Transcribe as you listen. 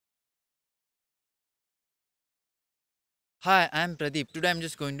Hi, I'm Pradeep. Today I'm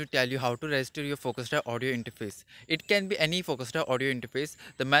just going to tell you how to register your Focusrite audio interface. It can be any Focusrite audio interface.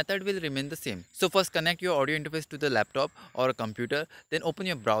 The method will remain the same. So first connect your audio interface to the laptop or a computer. Then open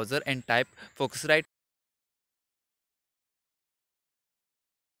your browser and type Focusrite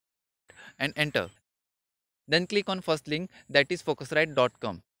and enter. Then click on first link, that is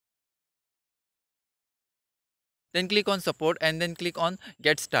focusrite.com. Then click on support and then click on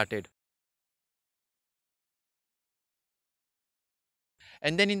get started.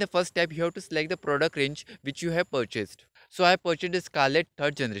 And then in the first step you have to select the product range which you have purchased. So I purchased the Scarlett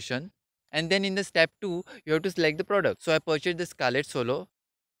 3rd generation. And then in the step 2 you have to select the product. So I purchased the Scarlett Solo.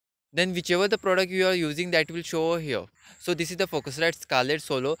 Then whichever the product you are using, that will show over here. So this is the Focusrite Scarlett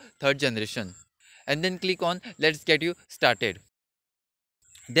Solo 3rd generation. And then click on let's get you started.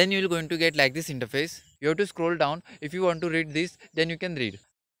 Then you will going to get like this interface. You have to scroll down. If you want to read this, then you can read.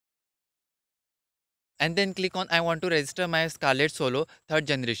 And then click on I want to register my Scarlett Solo 3rd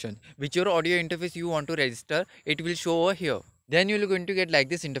generation. Whichever audio interface you want to register, it will show over here. Then you are going to get like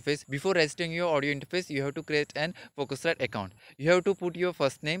this interface. Before registering your audio interface, you have to create an Focusrite account. You have to put your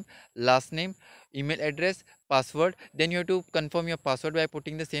first name, last name, email address, password. Then you have to confirm your password by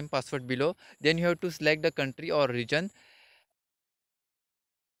putting the same password below. Then you have to select the country or region.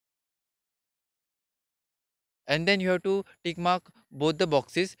 And then you have to tick mark both the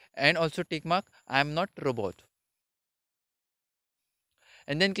boxes and also tick mark I am not robot.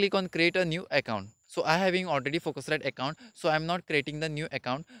 And then click on create a new account. So I having already Focusrite account, so I'm not creating the new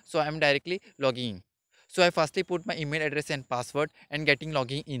account, so I'm directly logging in. So I firstly put my email address and password and getting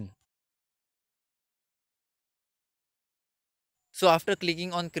logging in. So after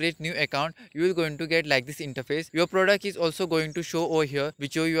clicking on create new account, you will going to get like this interface. Your product is also going to show over here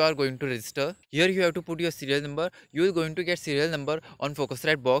which you are going to register. Here you have to put your serial number. You will going to get serial number on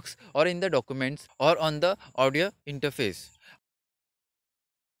Focusrite box or in the documents or on the audio interface.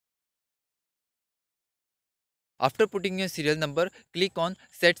 After putting your serial number, click on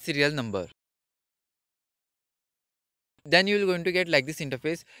set serial number. Then you will going to get like this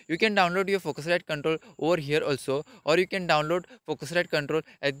interface. You can download your Focusrite control over here also, or you can download Focusrite control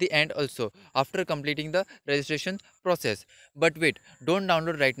at the end also after completing the registration process. But wait, don't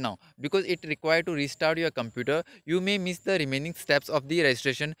download right now because it requires to restart your computer. You may miss the remaining steps of the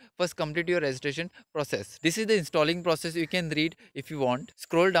registration. First complete your registration process. This is the installing process. You can read if you want.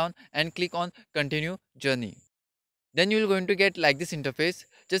 Scroll down and click on continue journey. Then you will going to get like this interface.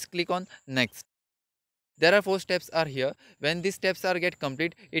 Just click on next. There are 4 steps are here. When these steps are get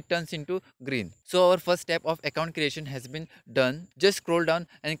complete, it turns into green. So our first step of account creation has been done. Just scroll down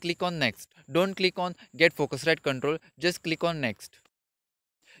and click on next. Don't click on get Focusrite control. Just click on next.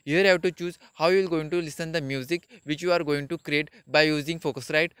 Here you have to choose how you are going to listen the music which you are going to create by using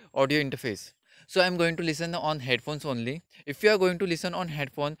Focusrite audio interface. So I am going to listen on headphones only. If you are going to listen on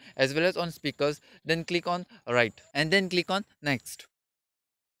headphone as well as on speakers, then click on right and then click on next.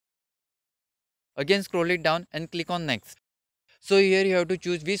 Again scroll it down and click on next. So here you have to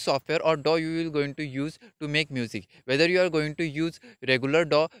choose which software or DAW you will going to use to make music. Whether you are going to use regular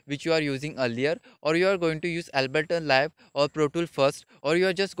DAW which you are using earlier, or you are going to use Ableton Live or Pro Tool first, or you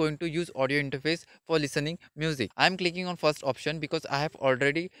are just going to use audio interface for listening music. I am clicking on first option because I have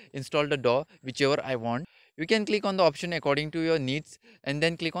already installed the DAW whichever I want. You can click on the option according to your needs and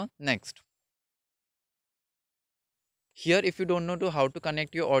then click on next. Here if you don't know how to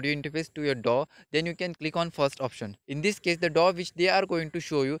connect your audio interface to your DAW, then you can click on first option. In this case the DAW which they are going to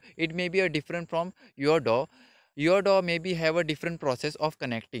show you, it may be a different from your DAW. Your DAW maybe have a different process of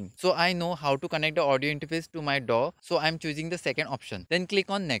connecting. So I know how to connect the audio interface to my DAW, so I am choosing the second option. Then click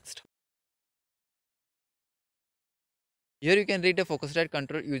on next. Here you can read the Focusrite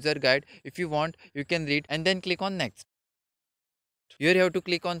control user guide. If you want, you can read and then click on next. Here you have to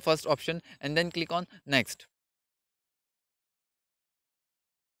click on first option and then click on next.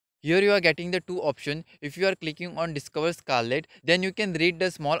 Here you are getting the two options. If you are clicking on discover Scarlett, then you can read the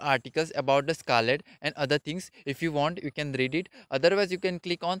small articles about the Scarlett and other things. If you want, you can read it. Otherwise, you can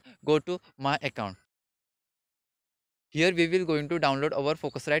click on go to my account. Here we will going to download our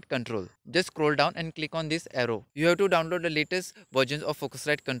Focusrite control. Just scroll down and click on this arrow. You have to download the latest versions of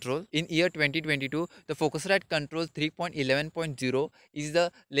Focusrite control. In year 2022, the Focusrite control 3.11.0 is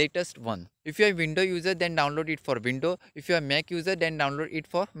the latest one. If you are Windows user, then download it for Windows. If you are Mac user, then download it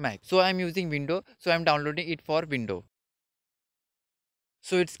for Mac. So I am using Windows, so I am downloading it for Windows.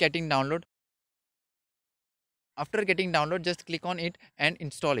 So it's getting download. After getting download, just click on it and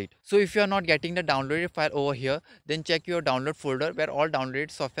install it. So if you are not getting the downloaded file over here, then check your download folder where all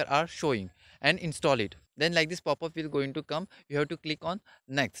downloaded software are showing and install it. Then like this pop-up will going to come. You have to click on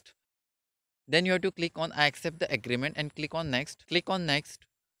next. Then you have to click on I accept the agreement and click on next, click on next,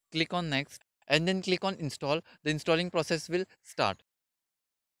 click on next, and then click on install. The installing process will start.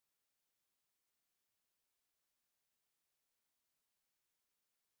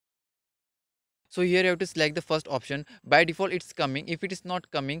 So here you have to select the first option. By default it's coming. If it is not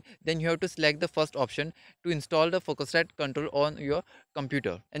coming, then you have to select the first option to install the Focusrite control on your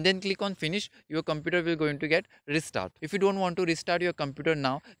computer, and then click on finish. Your computer will going to get restart. If you don't want to restart your computer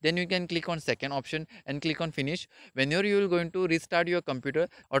now, then you can click on second option and click on finish. Whenever you will going to restart your computer,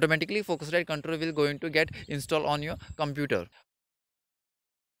 automatically Focusrite control will going to get installed on your computer.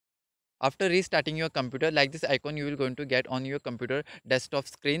 After restarting your computer, like this icon you will going to get on your computer desktop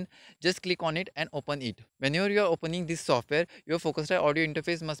screen, just click on it and open it. Whenever you are opening this software, your Focusrite audio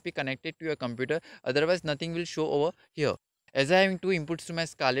interface must be connected to your computer, otherwise nothing will show over here. As I am having two inputs to my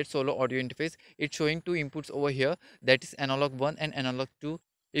Scarlett Solo audio interface, it's showing two inputs over here, that is analog 1 and analog 2.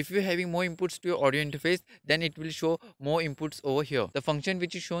 If you're having more inputs to your audio interface, then it will show more inputs over here. The function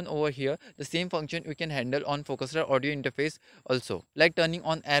which is shown over here, the same function we can handle on Focusrite audio interface also, like turning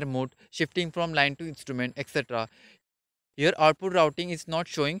on air mode, shifting from line to instrument, etc. Here output routing is not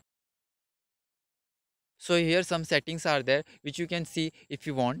showing. So here some settings are there which you can see if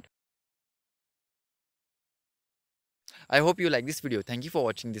you want. I hope you like this video. Thank you for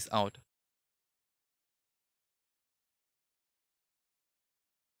watching this out.